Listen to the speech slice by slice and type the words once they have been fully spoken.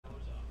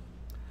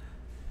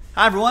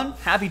Hi everyone,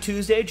 happy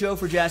Tuesday. Joe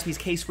for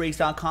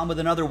JaspysCaseBreaks.com with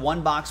another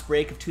one-box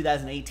break of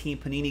 2018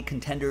 Panini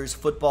Contenders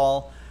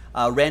Football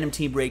random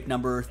team break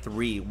number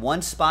 3.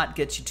 One spot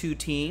gets you 2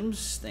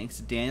 teams. Thanks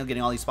to Daniel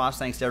getting all these spots.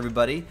 Thanks to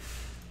everybody.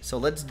 So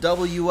let's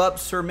double you up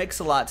Sir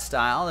Mix-a-Lot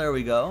style. There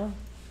we go.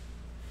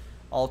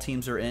 All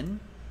teams are in.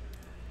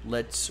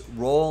 Let's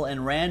roll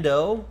and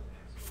rando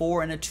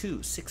 4 and a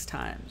 2, 6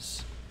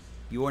 times.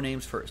 Your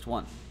names first.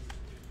 1,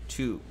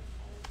 2,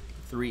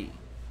 3,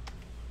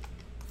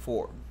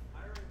 4.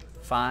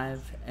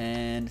 5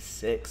 and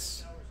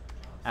 6.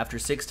 After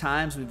 6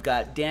 times, we've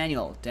got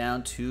Daniel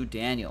down to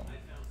Daniel.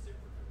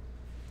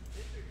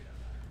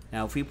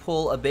 Now, if we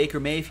pull a Baker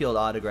Mayfield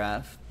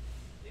autograph,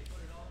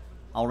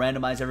 I'll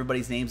randomize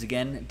everybody's names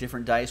again.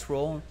 Different dice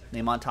roll.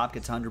 Name on top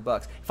gets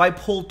 $100. If I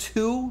pull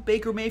 2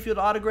 Baker Mayfield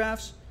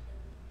autographs,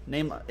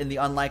 name in the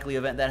unlikely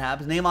event that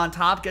happens, name on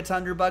top gets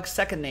 $100.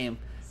 Second name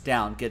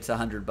down gets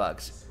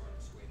 $100.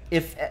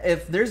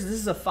 If this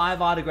is a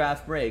 5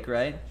 autograph break,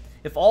 right?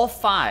 If all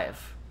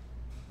 5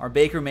 are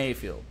Baker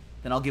Mayfield,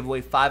 then I'll give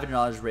away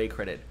 $500 Ray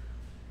credit.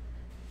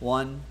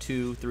 1,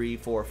 2, 3,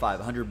 4, 5.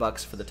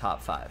 $100 for the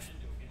top 5.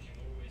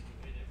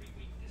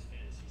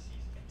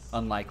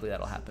 Unlikely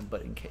that'll happen,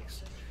 but in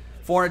case.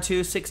 4 and a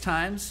 2, 6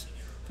 times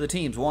for the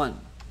teams.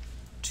 1,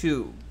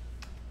 2,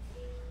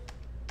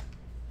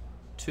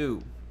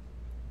 2.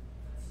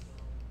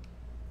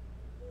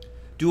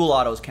 Dual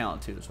autos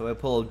count too. So if I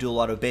pull a dual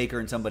auto Baker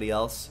and somebody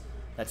else,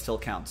 that still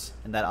counts,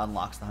 and that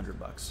unlocks the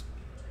 $100.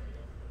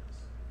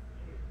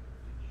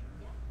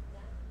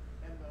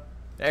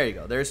 There you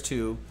go. There's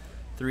 2,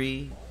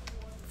 3,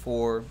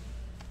 4,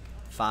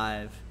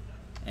 5,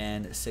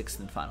 and 6th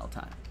and final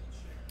time.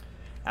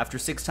 After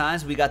 6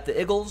 times, we got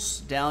the Eagles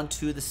down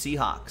to the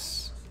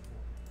Seahawks.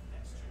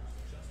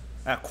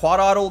 Quad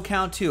auto will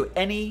count too.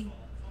 Any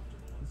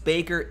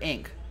Baker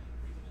ink,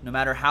 no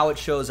matter how it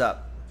shows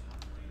up.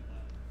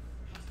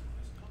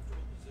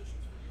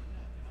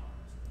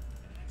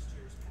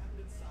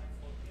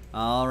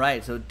 All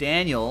right, so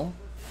Daniel,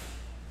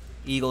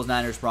 Eagles,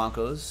 Niners,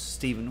 Broncos.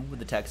 Steven with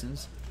the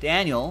Texans.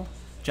 Daniel,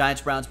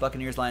 Giants, Browns,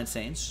 Buccaneers, Lions,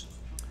 Saints.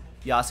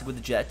 Yasik with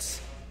the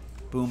Jets.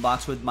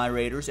 Boombox with my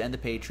Raiders and the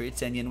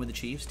Patriots. Senyin with the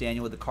Chiefs.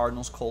 Daniel with the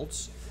Cardinals,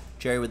 Colts.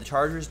 Jerry with the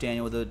Chargers.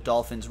 Daniel with the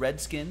Dolphins,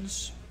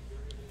 Redskins.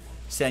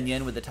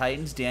 Senyin with the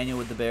Titans. Daniel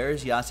with the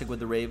Bears. Yasik with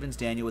the Ravens.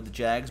 Daniel with the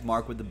Jags.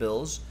 Mark with the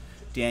Bills.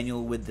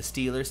 Daniel with the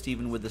Steelers.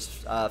 Steven with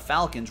the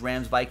Falcons.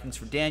 Rams, Vikings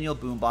for Daniel.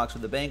 Boombox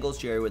with the Bengals.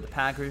 Jerry with the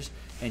Packers.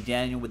 And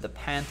Daniel with the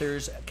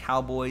Panthers,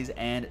 Cowboys,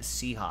 and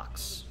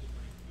Seahawks.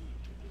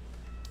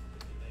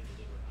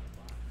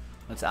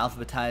 Let's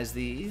alphabetize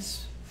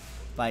these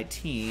by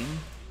team.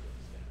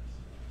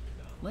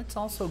 Let's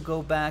also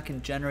go back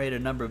and generate a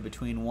number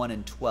between 1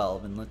 and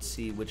 12, and let's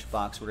see which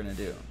box we're going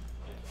to do.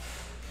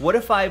 What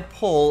if I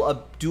pull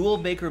a dual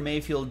Baker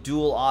Mayfield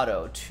dual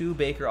auto, 2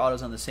 Baker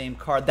autos on the same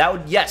card? That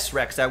would, yes,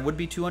 Rex, that would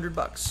be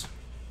 $200.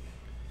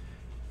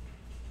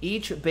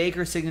 Each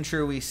Baker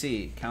signature we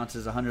see counts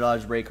as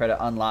 $100 break credit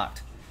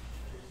unlocked.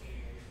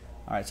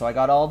 All right, so I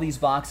got all these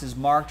boxes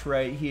marked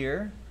right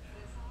here.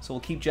 So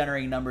we'll keep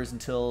generating numbers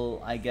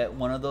until I get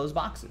one of those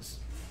boxes.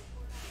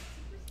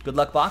 Good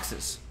luck,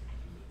 boxes.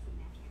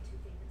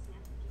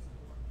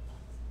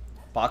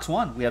 Box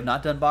 1. We have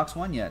not done box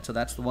 1 yet, so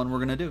that's the one we're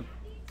going to do.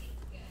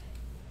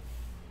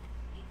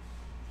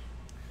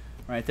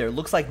 Right there.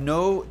 Looks like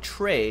no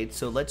trade,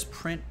 so let's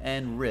print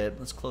and rip.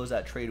 Let's close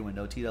that trade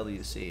window,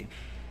 TWC.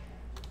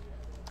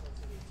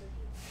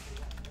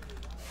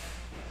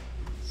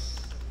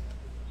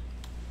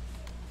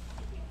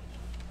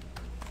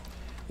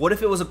 What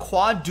if it was a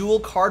quad dual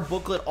card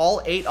booklet,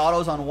 all 8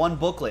 autos on one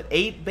booklet?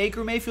 8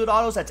 Baker Mayfield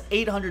autos, that's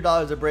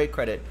 $800 of break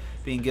credit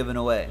being given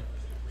away.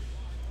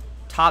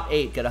 Top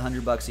 8 get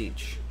 $100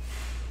 each.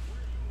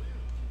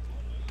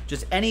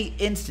 Just any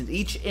instant,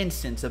 each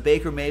instance a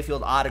Baker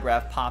Mayfield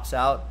autograph pops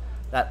out,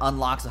 that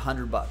unlocks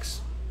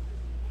 $100.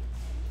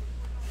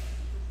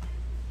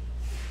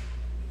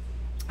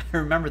 I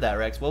remember that,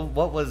 Rex.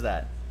 What was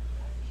that?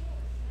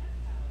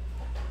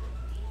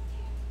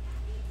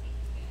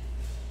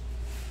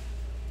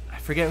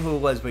 I forget who it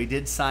was, but he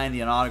did sign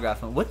the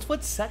autograph.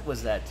 What set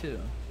was that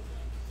too?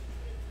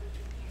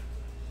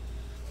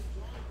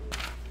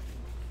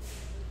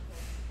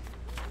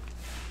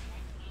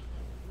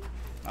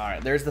 All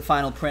right, there's the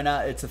final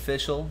printout. It's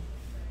official.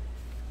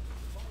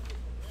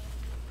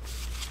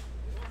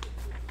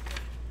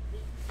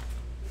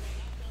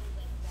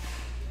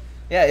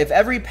 Yeah, if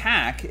every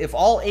pack, if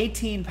all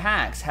 18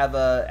 packs have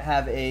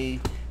a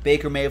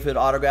Baker Mayfield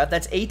autograph,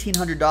 that's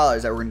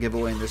 $1,800 that we're gonna give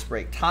away in this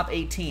break. Top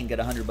 18 get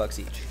 $100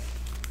 each.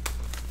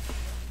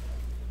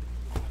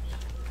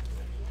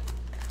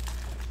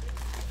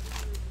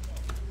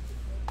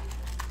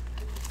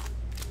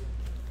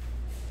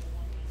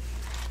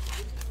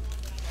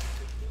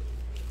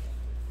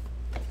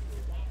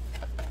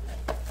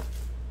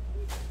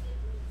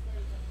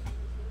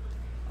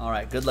 All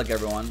right, good luck,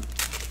 everyone.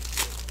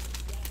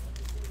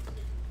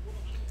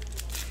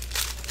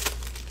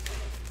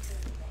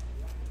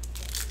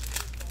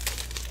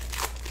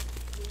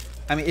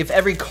 I mean, if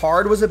every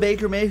card was a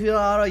Baker Mayfield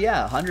auto,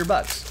 yeah, $100.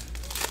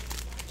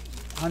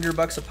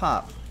 $100 a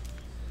pop.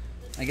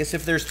 I guess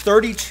if there's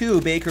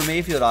 32 Baker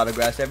Mayfield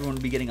autographs, everyone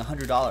would be getting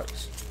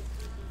 $100.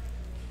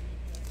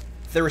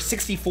 If there were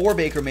 64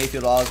 Baker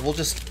Mayfield autos,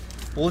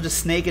 we'll just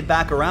snake it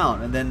back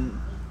around, and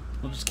then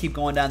we'll just keep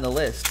going down the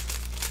list.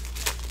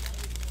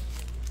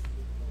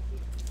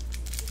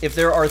 If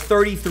there are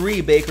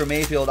 33 Baker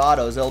Mayfield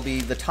autos, there'll be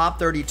the top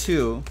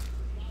 32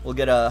 will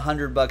get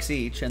 $100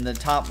 each, and the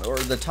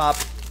top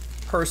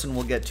person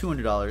will get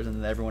 $200, and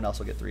then everyone else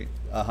will get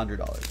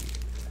 $100 each.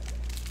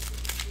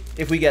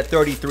 If we get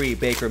 33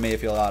 Baker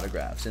Mayfield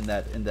autographs in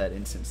that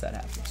instance, that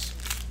happens.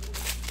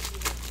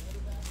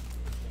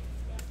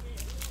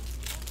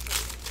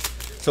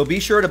 So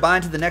be sure to buy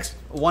into the next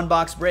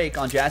one-box break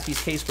on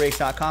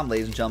jaspyscasebreaks.com,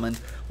 ladies and gentlemen.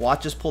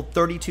 Watch us pull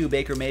 32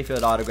 Baker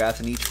Mayfield autographs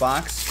in each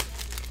box,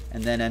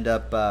 and then end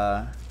up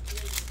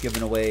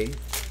giving away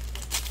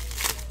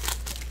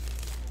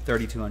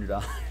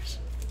 $3,200.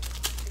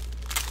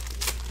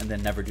 And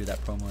then never do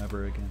that promo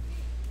ever again.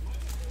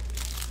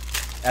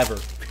 Ever.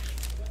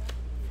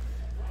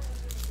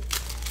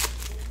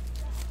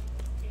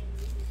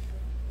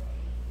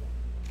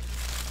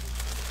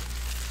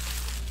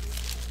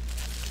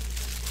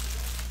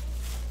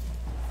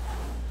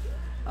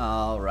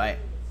 All right.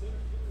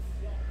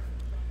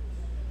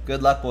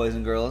 Good luck, boys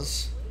and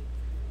girls.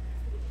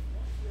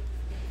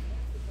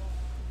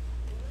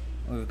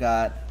 We've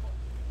got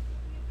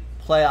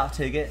playoff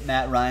ticket,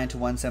 Matt Ryan to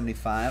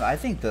 175. I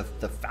think the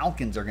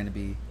Falcons are going to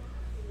be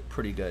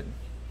pretty good.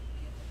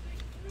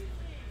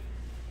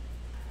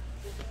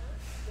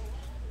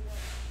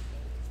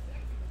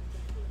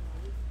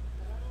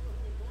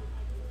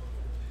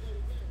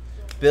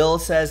 Bill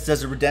says,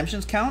 does the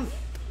redemptions count?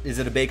 Is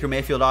it a Baker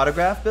Mayfield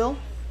autograph, Bill?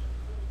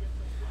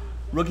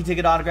 Rookie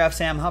ticket autograph,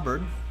 Sam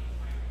Hubbard.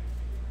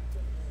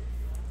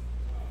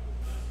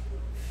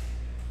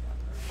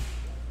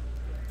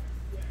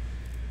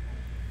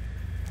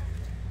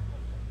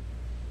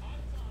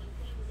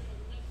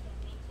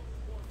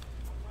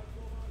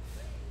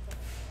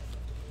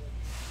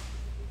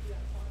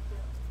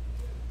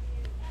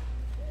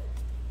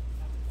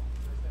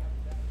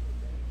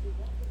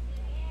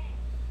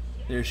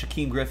 There's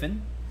Shaquem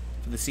Griffin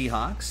for the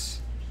Seahawks.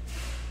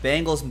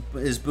 Bengals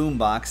is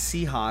Boombox.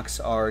 Seahawks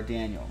are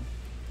Daniel.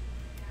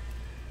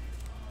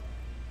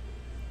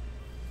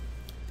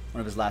 One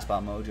of his last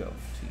spot mojo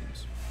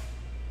teams.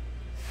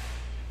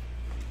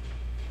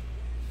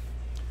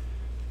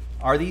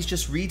 Are these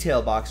just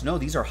retail boxes? No,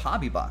 these are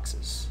hobby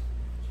boxes.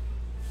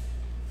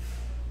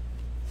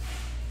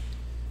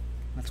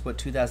 That's what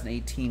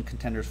 2018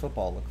 Contenders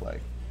football looked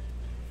like.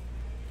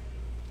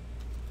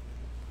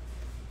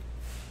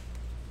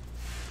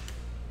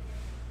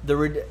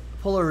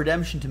 Pull a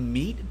redemption to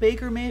meet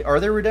Baker Mayfield. Are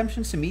there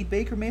redemptions to meet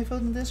Baker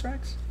Mayfield in this,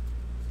 Rex?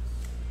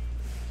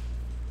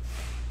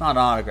 Not an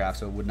autograph,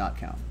 so it would not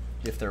count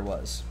if there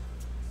was.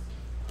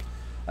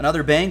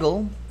 Another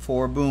Bengal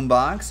for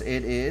Boombox.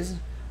 It is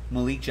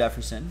Malik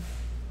Jefferson.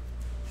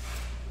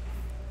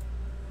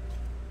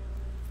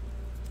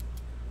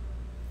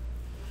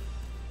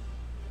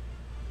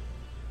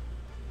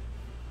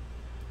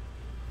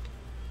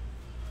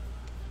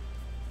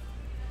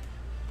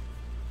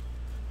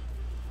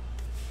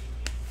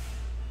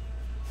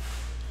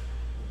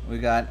 We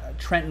got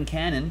Trenton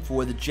Cannon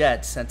for the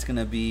Jets. That's going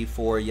to be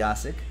for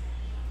Yasik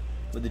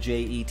with the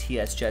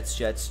Jets,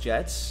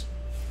 Jets.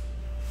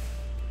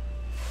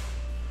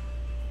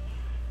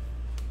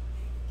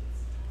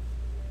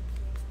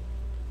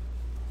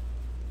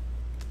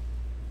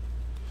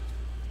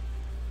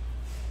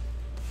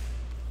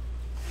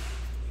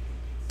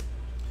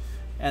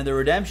 And the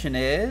redemption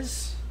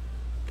is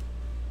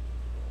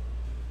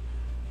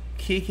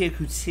Kike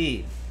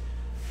Kuti.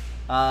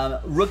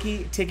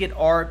 Rookie ticket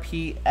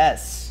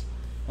RPS.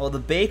 Well, the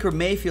Baker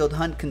Mayfield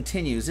hunt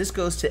continues. This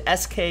goes to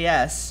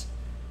SKS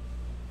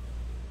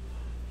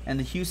and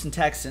the Houston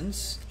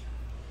Texans.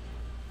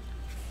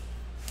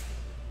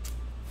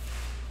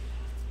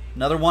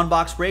 Another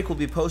one-box break will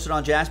be posted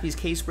on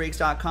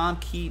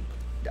jaspyscasebreaks.com.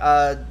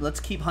 Let's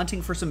keep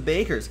hunting for some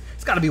Bakers.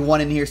 It's got to be one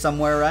in here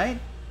somewhere, right?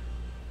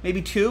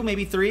 Maybe two,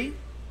 maybe three.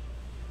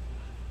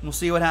 We'll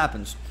see what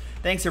happens.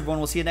 Thanks, everyone.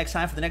 We'll see you next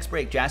time for the next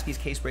break.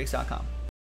 jaspyscasebreaks.com.